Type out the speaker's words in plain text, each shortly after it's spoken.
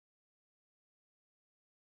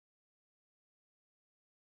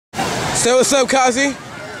Say what's up, Kazi.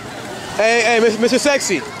 Hey, Mr.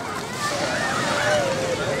 Sexy.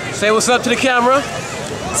 Say what's up to the camera.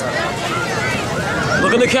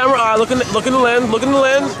 Look in the camera. All right, look in the lens. Look in the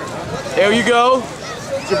lens. There you go.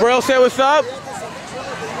 Jabril, say what's up.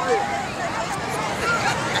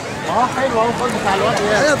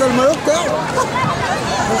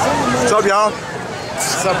 What's up, y'all?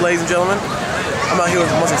 What's up, ladies and gentlemen? I'm out here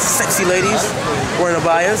with a bunch of sexy ladies wearing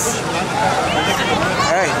abayas.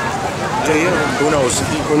 Hey, do you? Who knows?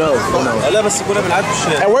 Who knows? Who knows?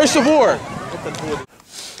 And where's Shavor?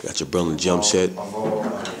 Got your Jabril in the jump shit. I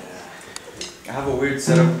have a weird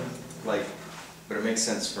setup, like, but it makes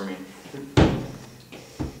sense for me.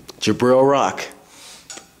 Jabril rock.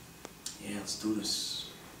 Yeah, let's do this.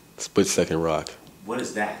 Split second rock. What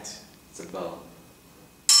is that? It's a bell.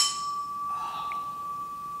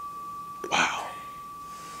 Wow.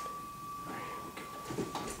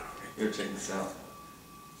 Here, check this out.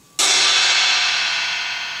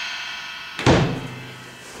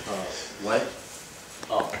 What?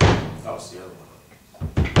 Oh, it's the other one.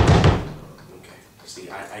 Okay. See,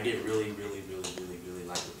 I get really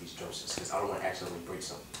like with these drum sets because I don't want to accidentally break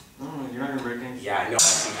something. No, you're not gonna break anything. Yeah, I know. I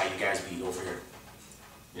see how you guys be over here.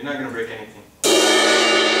 You're not gonna break anything.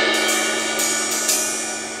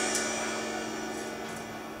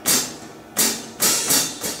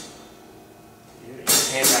 Your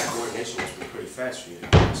hand-eye coordination must be pretty fast for you.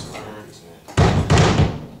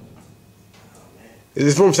 Is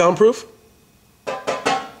this room soundproof?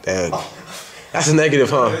 Damn. That's a negative,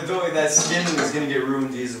 huh? That skin is gonna get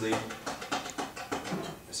ruined easily.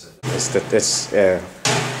 It's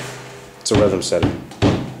a rhythm setter.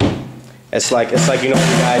 It's like you know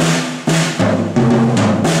the guys.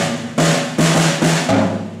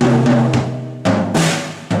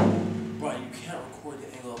 Bro, you can't record the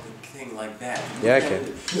angle of the thing like that. Yeah, I can.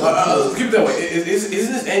 Keep it that way. Isn't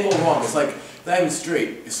this angle wrong? It's like not even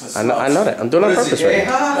straight. It's like I know that. I'm doing it on purpose right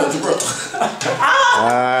now. No, Jabril.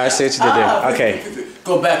 I see what you did there. Okay.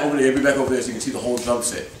 Go back over there. Be back over there so you can see the whole drum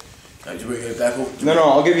set. Jabril, get back over. No,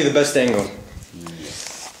 I'll give you the best angle.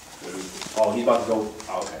 Oh, he's about to go.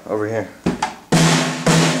 Oh, okay. Over here.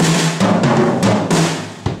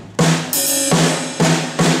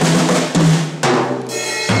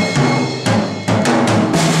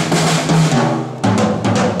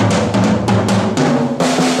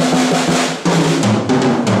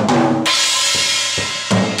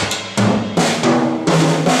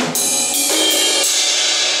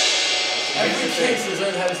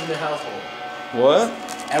 What?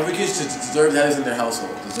 Every kid should deserve that is in their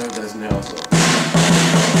household. Deserve that is in their household.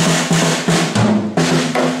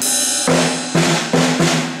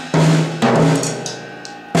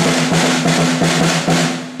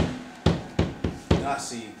 I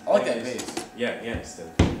see. I like that bass. Yeah, it's the.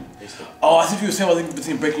 Oh, I see what you were saying. I was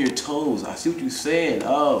between breaking your toes. I see what you're saying.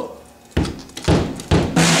 Oh.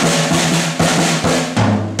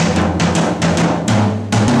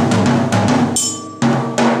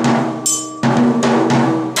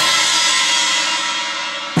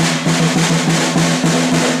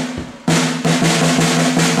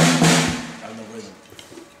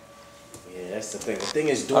 That's the thing. The thing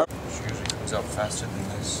is, doing. She usually comes out faster than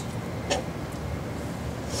this.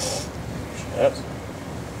 Yep.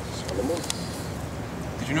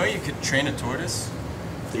 Did you know you could train a tortoise?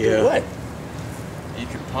 Yeah. What? You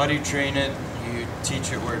could potty train it, you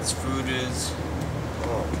teach it where its food is.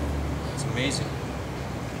 Oh. It's amazing.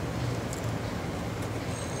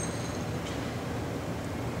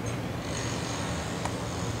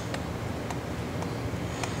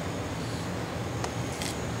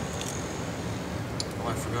 Oh,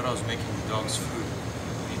 I forgot I was making the dogs food.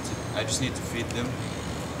 I just need to feed them.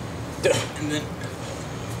 And then...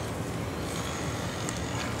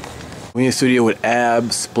 We in the studio with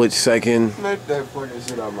Ab, Split Second. Make that fucking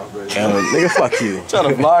shit out of my face. Nigga, fuck you. Trying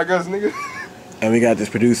to vlog us, nigga. And we got this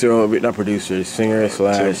producer, not producer, singer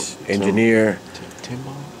slash engineer.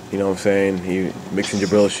 Timba. You know what I'm saying? He mixing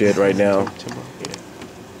Jabril shit right now. Timba.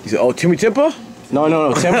 He said, "Oh, Timmy Timpa?" No,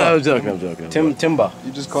 Timba. I'm joking. Timba.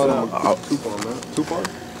 You just called him a Tupac, man. Tupac?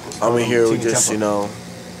 I'm in here, we just, you know,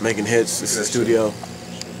 making hits. This is a studio.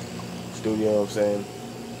 You know what I'm saying?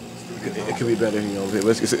 It could be better, you know what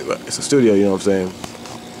I'm saying? It's a studio, you know what I'm saying?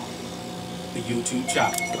 The YouTube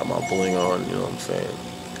chop. Got my bling on, you know what I'm saying?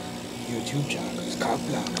 YouTube chop. It's called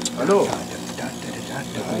black. Hello. How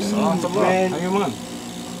you man?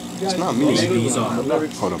 It's not me.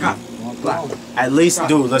 Hold on, man. At least,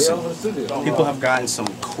 dude, listen. People have gotten some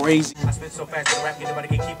crazy. I spit so fast in rap, nobody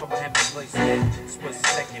can keep up. I have this place. Split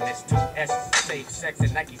second, that's 2 S's. Safe sex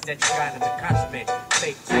and Nike that you got in the consummate.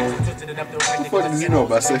 Fake sex and twisted it up the right. What the fuck does he know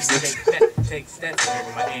about safe sex? take steps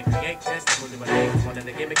over my aim, create tests, put in my name. One of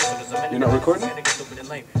the gimmicks, so there's a minute. You're not recording? Stupid and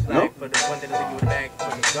lame. Like, but the one that leave you in the bag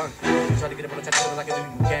for the gun. You try to get up on the check, like a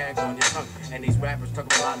new gag on your tongue. And these rappers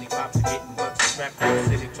talk about lollipops and getting bucks. Rap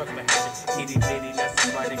city trucks behind it. Itty bitty, that's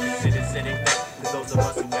why they consider sitting up. For those of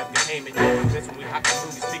us who have your aim and your events when we hot the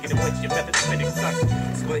movies. Speaking of which, your method of spitting sucks.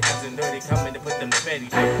 Split ends and dirty, coming to put them to bed.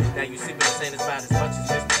 Now you see what I'm saying is about as much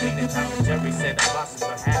as Mr. Clean and Tom and Jerry said. I'm lost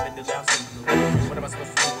for having the louse in the room. What am I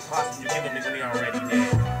supposed to do with possible? You give them when they already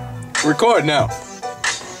dead. Record now.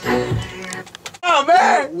 Oh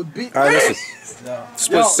man! Alright, listen.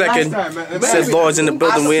 Split second. Says Lord's in the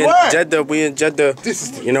building. We in Jeddah. We in Jeddah.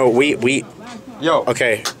 You know, we. Yo.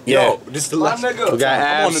 Okay. Yeah. Yo, this is the last nigga. We got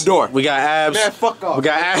abs. I'm on the door. We got abs. Man, fuck off. We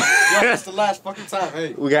got abs. Yo, that's the last fucking time.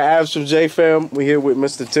 Hey. We got abs from J-fam. We here with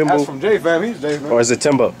Mr. Timba. That's from J-fam. He's J-fam. Or is it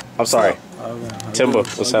Timba? I'm sorry. Timba.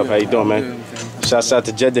 What's up? How you doing, man? Shouts out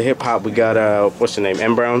to Jeddah Hip Hop. We got what's your name?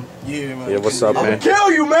 M Brown. Yeah, man. Yeah. What's up, man? I'ma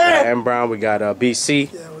kill you, man. M Brown. We got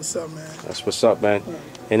BC. Yeah, what's up, man? That's what's up, man.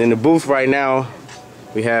 And in the booth right now,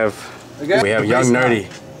 we have Young Nerdy.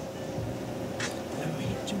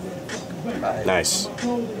 Nice.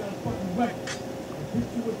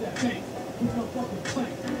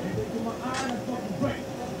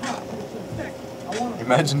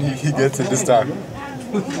 Imagine he gets it this time.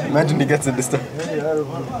 Imagine he gets it this time.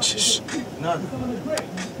 Shh.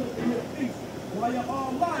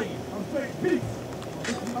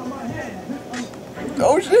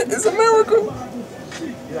 Oh shit, it's a miracle.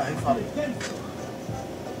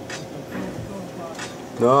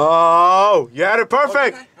 No, you had it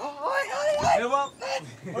perfect.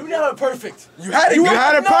 You never perfect. You had it. You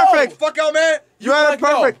had it perfect. Fuck out, man. You had it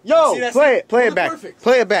perfect. Yo, play it back.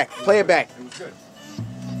 Play it back. Play it back.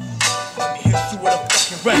 Let me hit you with a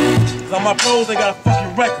fucking record. Cause all my bros, they got a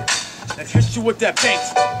fucking record. Let's hit you with that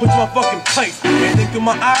bass. Put you on fucking place. Anything through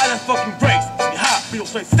my eye, that fucking breaks. You hot, feel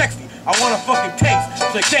straight sexy. I want a fucking taste.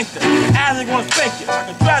 Straight gangster. Ass ain't gonna spank you. I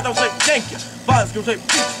can drive, I'll straight jank you. Violence, give straight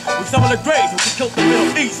peace. We some of the greats who just killed the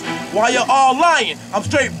Middle East. While you're all lying, I'm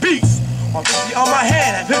straight beast. I'm 50 on my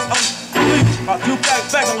hand, and hits unbelievable. My two back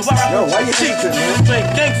on the rock. Yo, why you hate this, man? Straight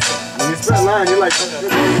gangster. When you spit line, you're like.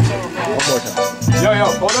 One more time. Yo,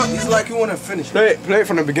 hold up. He's like you want to finish. Play it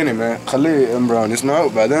from the beginning, man. Khalid and Brown, it's not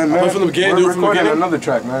out by then, man. Play from the beginning, do it from the recording beginning. another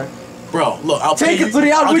track, man. Bro, look, I'll Take pay it to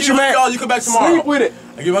the out with you, man. Y'all, you come back tomorrow. Sleep with it.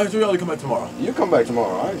 I give back to y'all, you come back tomorrow. You come back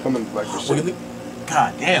tomorrow. I ain't coming back for shit.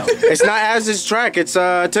 God damn. It's not Az's track. It's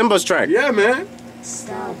Timba's track. Yeah, man.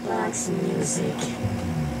 Starbucks music.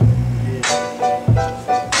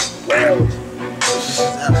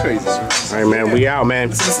 Crazy, man. All right, man. We out, man.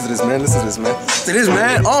 Listen to this, man. Listen to this, man. Listen to this,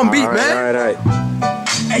 man. On beat, man. All right.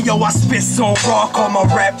 Hey yo, I spit so raw, call my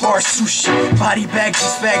rap bar sushi. Body bags,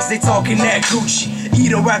 these fags, they talking that Gucci.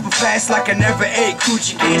 Eat a rapper fast like I never ate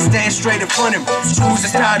coochie. Can't stand straight in front of me, screws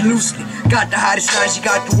is tied loosely. Got the hottest shine, she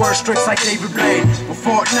got the worst tricks like David Blaine.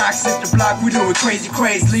 Before it knocks hit the block, we doing crazy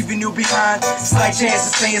craze, leaving you behind. Slight chance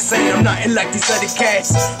of staying sane, I'm nothing like these other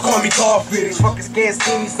cats. Call me Garfield, these fuckers can't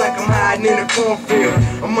see me, it's like I'm hiding in a cornfield.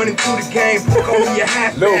 I'm running through the game, call me a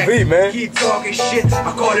halfback. Lil B, man. Keep talking shit,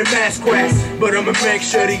 I call it mass cracks, but I'ma make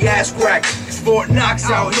sure the ass crack. Sport knocks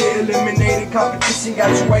out here, eliminating competition.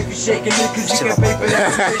 Got your wifey shaking it cause you can pay for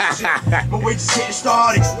that. My way just getting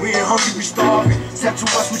started, we ain't hungry, we starving. Set to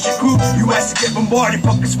us with your group, you ask to get bombarded.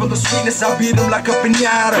 Pockets full of sweetness, I beat them like a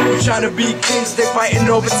pinata. We trying to be kings, they fighting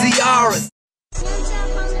over tiaras.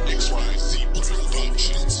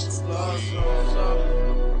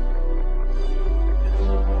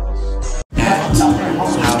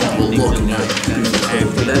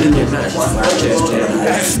 That didn't even matter.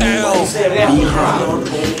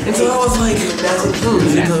 Until I was like,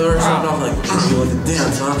 until or something, I was like, you want to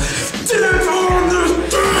dance, huh?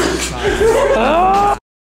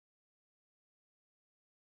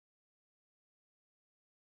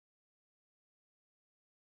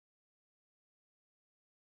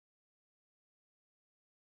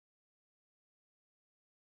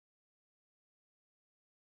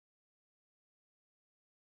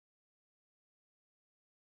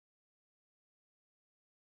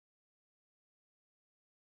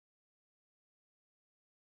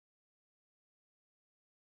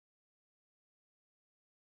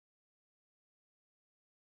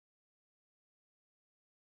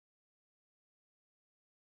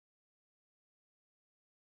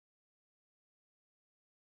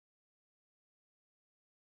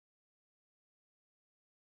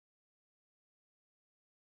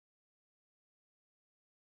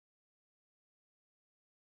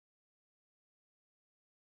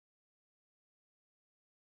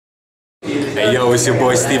 Hey yo, it's your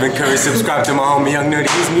boy Stephen Curry. Subscribe to my homie Young Nerdy.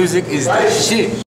 His music is the shit.